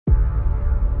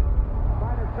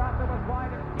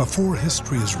Before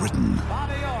history is written,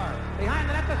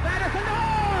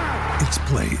 it's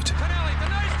played.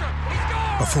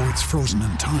 Before it's frozen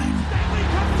in time,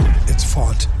 it's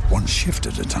fought one shift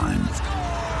at a time.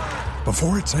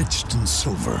 Before it's etched in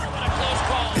silver,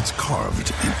 it's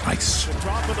carved in ice.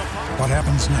 What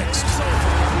happens next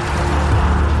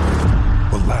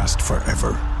will last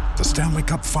forever. The Stanley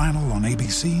Cup Final on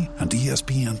ABC and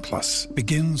ESPN Plus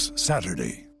begins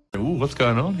Saturday. Ooh, what's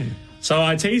going on here? So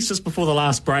I teased just before the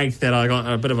last break that I got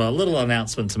a bit of a little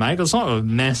announcement to make. It's not a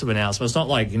massive announcement. It's not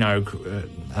like,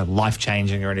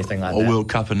 life-changing or anything like that. A World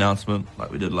Cup announcement like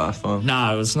we did last time.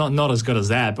 No, it's not as good as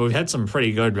that. But we've had some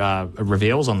pretty good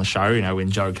reveals on the show,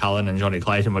 when Joe Cullen and Johnny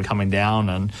Clayton were coming down.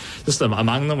 And just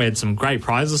among them, we had some great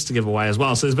prizes to give away as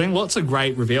well. So there's been lots of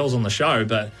great reveals on the show.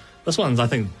 But this one's, I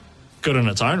think, good in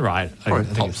its own right.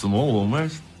 Probably tops them all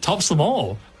almost. Tops them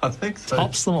all? I think so.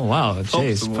 Tops them all. Wow,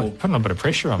 jeez, putting a bit of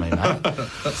pressure on me, mate.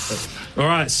 All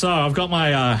right, so I've got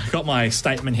my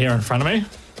statement here in front of me.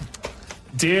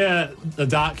 Dear the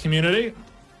dart community,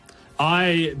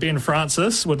 I, Ben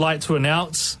Francis, would like to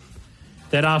announce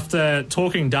that after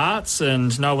talking darts,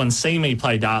 and no one's seen me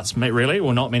play darts, really,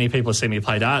 well, not many people have seen me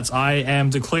play darts, I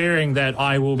am declaring that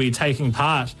I will be taking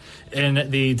part in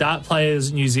the Dart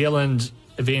Players New Zealand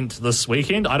event this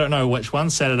weekend. I don't know which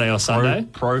one, Saturday or Sunday.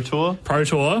 Pro Tour? Pro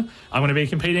Tour. I'm going to be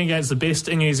competing against the best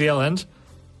in New Zealand,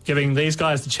 giving these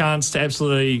guys the chance to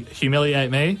absolutely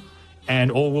humiliate me, and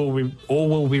all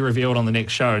will be revealed on the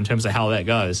next show in terms of how that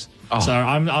goes. Oh. So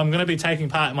I'm going to be taking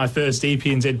part in my first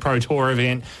EPNZ Pro Tour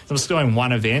event. I'm just doing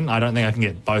one event. I don't think I can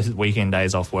get both weekend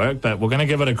days off work, but we're going to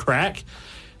give it a crack.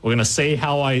 We're going to see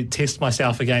how I test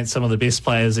myself against some of the best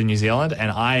players in New Zealand, and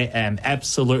I am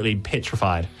absolutely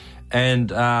petrified. And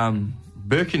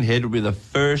Birkenhead will be the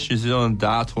first New Zealand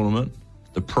dart tournament,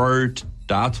 the Pro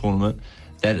Dart Tournament,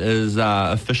 that is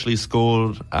officially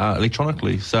scored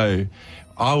electronically. So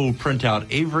I will print out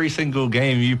every single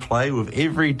game you play with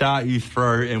every dart you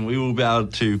throw, and we will be able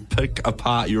to pick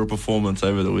apart your performance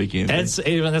over the weekend. That's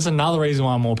another reason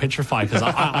why I'm more petrified, because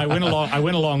I went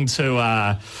along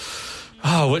to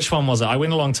which one was it? I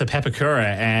went along to Papakura,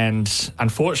 and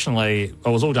unfortunately it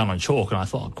was all done on chalk, and I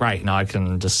thought, great, now I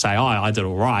can just say, I did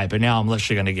all right, but now I'm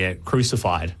literally going to get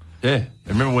crucified. Yeah, I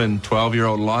remember when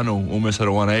 12-year-old Lionel almost hit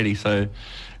a 180, so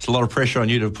it's a lot of pressure on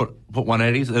you to put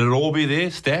 180s. It'll all be there,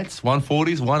 stats,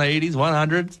 140s, 180s,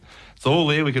 100s. It's all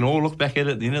there. We can all look back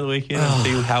at the end of the weekend and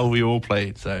see how we all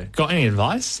played. So, got any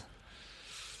advice?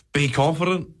 Be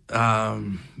confident. A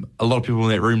lot of people in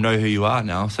that room know who you are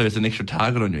now, so it's an extra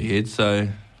target on your head. So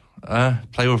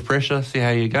play with pressure, see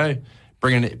how you go.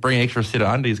 Bring an extra set of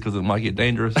undies because it might get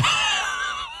dangerous.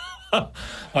 I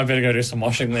better go do some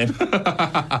washing then.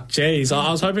 Jeez,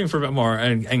 I was hoping for a bit more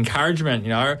encouragement,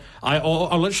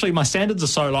 I literally, my standards are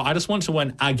so low. I just want to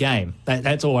win a game.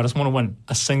 That's all. I just want to win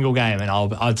a single game,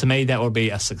 and to me, that would be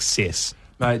a success.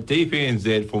 Mate,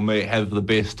 DPNZ for me have the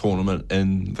best tournament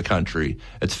in the country.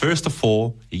 It's first to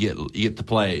four. You get to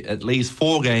play at least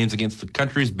 4 games against the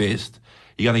country's best.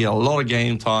 You're going to get a lot of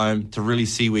game time to really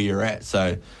see where you're at.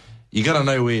 So you got to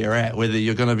know where you're at, whether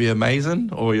you're going to be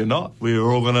amazing or you're not. We're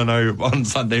all going to know on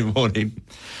Sunday morning.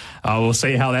 We'll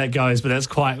see how that goes, but that's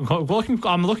I'm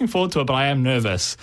looking forward to it, but I am nervous.